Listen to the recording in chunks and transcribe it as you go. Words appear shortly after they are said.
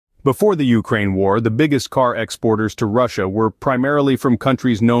Before the Ukraine war, the biggest car exporters to Russia were primarily from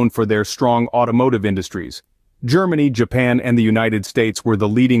countries known for their strong automotive industries. Germany, Japan, and the United States were the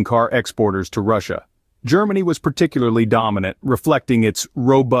leading car exporters to Russia. Germany was particularly dominant, reflecting its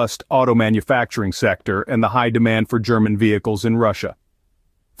robust auto manufacturing sector and the high demand for German vehicles in Russia.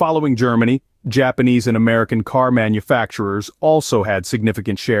 Following Germany, Japanese and American car manufacturers also had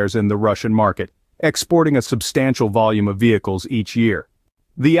significant shares in the Russian market, exporting a substantial volume of vehicles each year.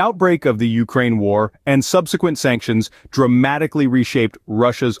 The outbreak of the Ukraine war and subsequent sanctions dramatically reshaped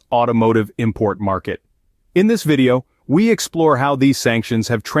Russia's automotive import market. In this video, we explore how these sanctions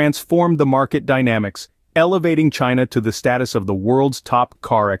have transformed the market dynamics, elevating China to the status of the world's top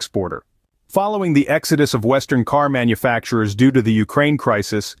car exporter. Following the exodus of Western car manufacturers due to the Ukraine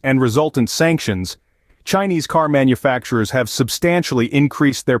crisis and resultant sanctions, Chinese car manufacturers have substantially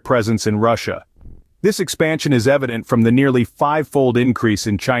increased their presence in Russia. This expansion is evident from the nearly five-fold increase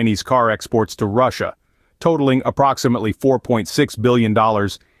in Chinese car exports to Russia, totaling approximately $4.6 billion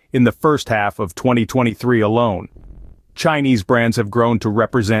in the first half of 2023 alone. Chinese brands have grown to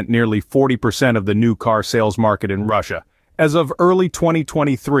represent nearly 40% of the new car sales market in Russia, as of early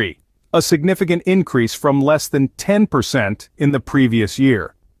 2023, a significant increase from less than 10% in the previous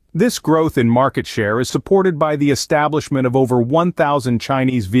year. This growth in market share is supported by the establishment of over 1,000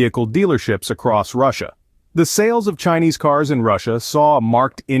 Chinese vehicle dealerships across Russia. The sales of Chinese cars in Russia saw a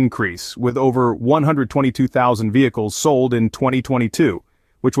marked increase, with over 122,000 vehicles sold in 2022,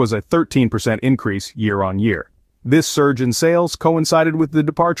 which was a 13% increase year-on-year. This surge in sales coincided with the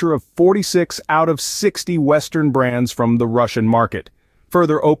departure of 46 out of 60 Western brands from the Russian market,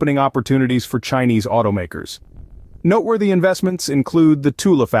 further opening opportunities for Chinese automakers. Noteworthy investments include the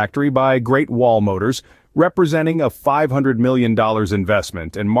Tula factory by Great Wall Motors, representing a $500 million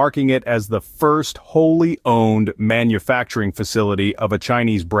investment and marking it as the first wholly owned manufacturing facility of a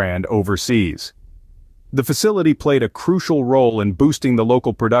Chinese brand overseas. The facility played a crucial role in boosting the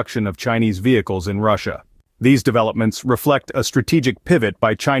local production of Chinese vehicles in Russia. These developments reflect a strategic pivot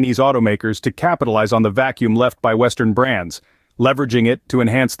by Chinese automakers to capitalize on the vacuum left by Western brands, leveraging it to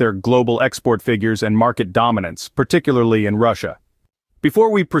enhance their global export figures and market dominance, particularly in Russia.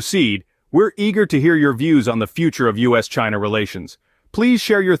 Before we proceed, we're eager to hear your views on the future of US-China relations. Please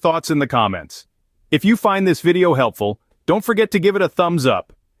share your thoughts in the comments. If you find this video helpful, don't forget to give it a thumbs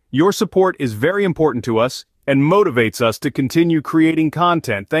up. Your support is very important to us and motivates us to continue creating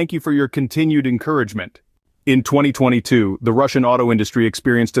content. Thank you for your continued encouragement. In 2022, the Russian auto industry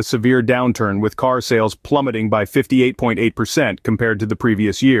experienced a severe downturn, with car sales plummeting by 58.8% compared to the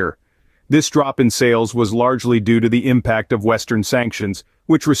previous year. This drop in sales was largely due to the impact of Western sanctions,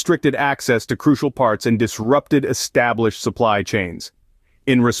 which restricted access to crucial parts and disrupted established supply chains.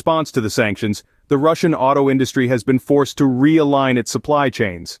 In response to the sanctions, the Russian auto industry has been forced to realign its supply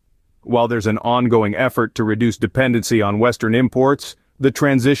chains. While there's an ongoing effort to reduce dependency on Western imports, the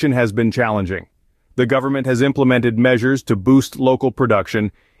transition has been challenging. The government has implemented measures to boost local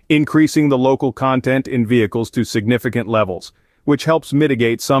production, increasing the local content in vehicles to significant levels, which helps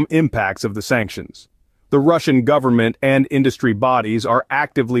mitigate some impacts of the sanctions. The Russian government and industry bodies are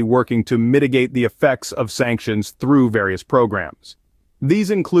actively working to mitigate the effects of sanctions through various programs.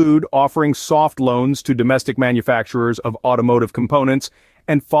 These include offering soft loans to domestic manufacturers of automotive components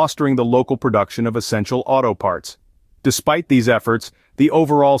and fostering the local production of essential auto parts. Despite these efforts, the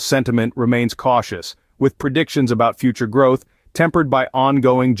overall sentiment remains cautious, with predictions about future growth tempered by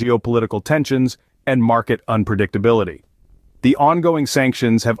ongoing geopolitical tensions and market unpredictability. The ongoing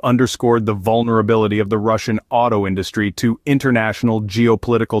sanctions have underscored the vulnerability of the Russian auto industry to international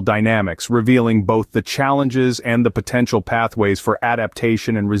geopolitical dynamics, revealing both the challenges and the potential pathways for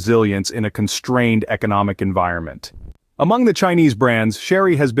adaptation and resilience in a constrained economic environment. Among the Chinese brands,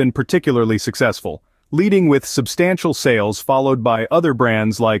 Chery has been particularly successful, leading with substantial sales, followed by other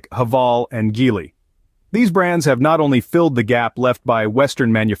brands like Haval and Geely. These brands have not only filled the gap left by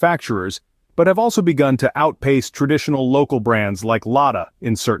Western manufacturers, but have also begun to outpace traditional local brands like Lada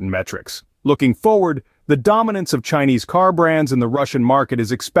in certain metrics. Looking forward, the dominance of Chinese car brands in the Russian market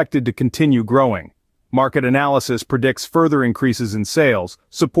is expected to continue growing. Market analysis predicts further increases in sales,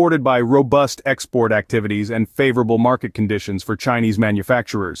 supported by robust export activities and favorable market conditions for Chinese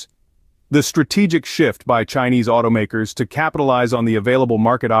manufacturers. The strategic shift by Chinese automakers to capitalize on the available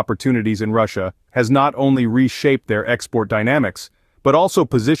market opportunities in Russia has not only reshaped their export dynamics, but also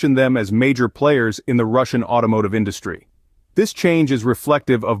positioned them as major players in the Russian automotive industry. This change is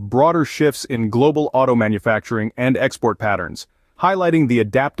reflective of broader shifts in global auto manufacturing and export patterns, highlighting the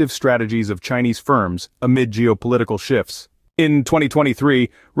adaptive strategies of Chinese firms amid geopolitical shifts. In 2023,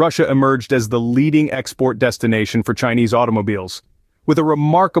 Russia emerged as the leading export destination for Chinese automobiles. with a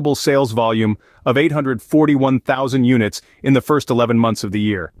remarkable sales volume of 841,000 units in the first 11 months of the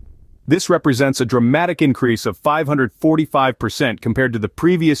year. This represents a dramatic increase of 545% compared to the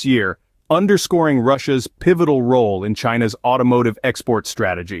previous year, underscoring Russia's pivotal role in China's automotive export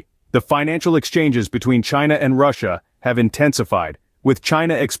strategy. The financial exchanges between China and Russia have intensified, with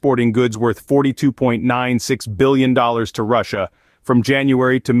China exporting goods worth $42.96 billion to Russia from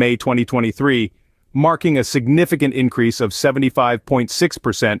January to May 2023, marking a significant increase of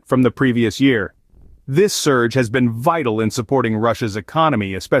 75.6% from the previous year. This surge has been vital in supporting Russia's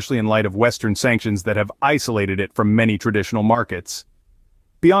economy, especially in light of Western sanctions that have isolated it from many traditional markets.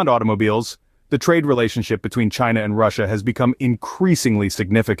 Beyond automobiles, the trade relationship between China and Russia has become increasingly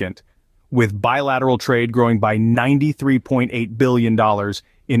significant, with bilateral trade growing by $93.8 billion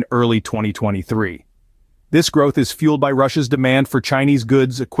in early 2023. This growth is fueled by Russia's demand for Chinese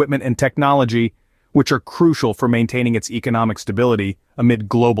goods, equipment, and technology, which are crucial for maintaining its economic stability amid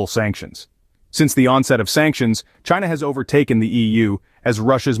global sanctions. Since the onset of sanctions, China has overtaken the EU as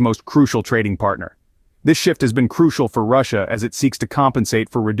Russia's most crucial trading partner. This shift has been crucial for Russia as it seeks to compensate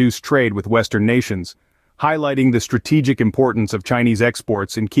for reduced trade with Western nations, highlighting the strategic importance of Chinese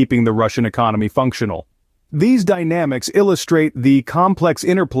exports in keeping the Russian economy functional. These dynamics illustrate the complex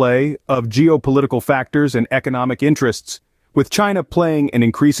interplay of geopolitical factors and economic interests, with China playing an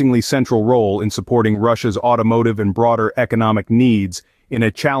increasingly central role in supporting Russia's automotive and broader economic needs in a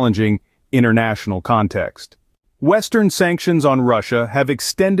challenging international context. Western sanctions on Russia have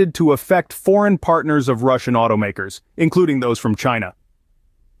extended to affect foreign partners of Russian automakers, including those from China.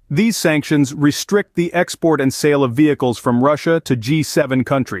 These sanctions restrict the export and sale of vehicles from Russia to G7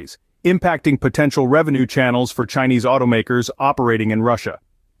 countries, impacting potential revenue channels for Chinese automakers operating in Russia.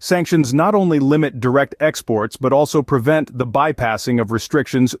 Sanctions not only limit direct exports but also prevent the bypassing of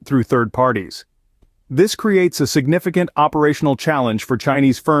restrictions through third parties. This creates a significant operational challenge for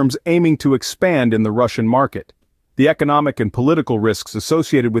Chinese firms aiming to expand in the Russian market. The economic and political risks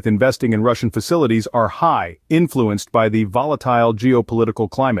associated with investing in Russian facilities are high, influenced by the volatile geopolitical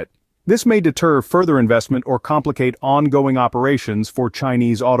climate. This may deter further investment or complicate ongoing operations for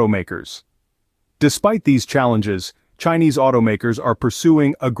Chinese automakers. Despite these challenges, Chinese automakers are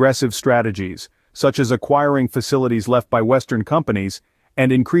pursuing aggressive strategies, such as acquiring facilities left by Western companies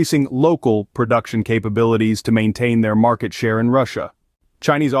and increasing local production capabilities to maintain their market share in Russia.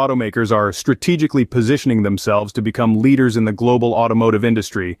 Chinese automakers are strategically positioning themselves to become leaders in the global automotive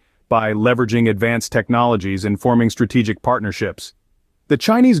industry by leveraging advanced technologies and forming strategic partnerships. The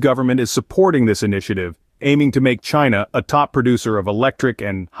Chinese government is supporting this initiative, aiming to make China a top producer of electric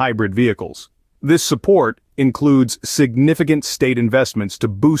and hybrid vehicles. This support includes significant state investments to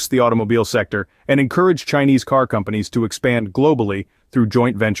boost the automobile sector and encourage Chinese car companies to expand globally through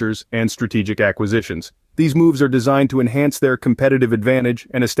joint ventures and strategic acquisitions. These moves are designed to enhance their competitive advantage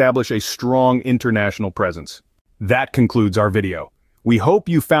and establish a strong international presence. That concludes our video. We hope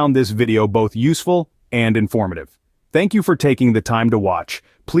you found this video both useful and informative. Thank you for taking the time to watch.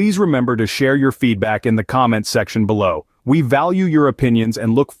 Please remember to share your feedback in the comments section below. We value your opinions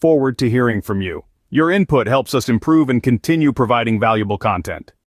and look forward to hearing from you. Your input helps us improve and continue providing valuable content.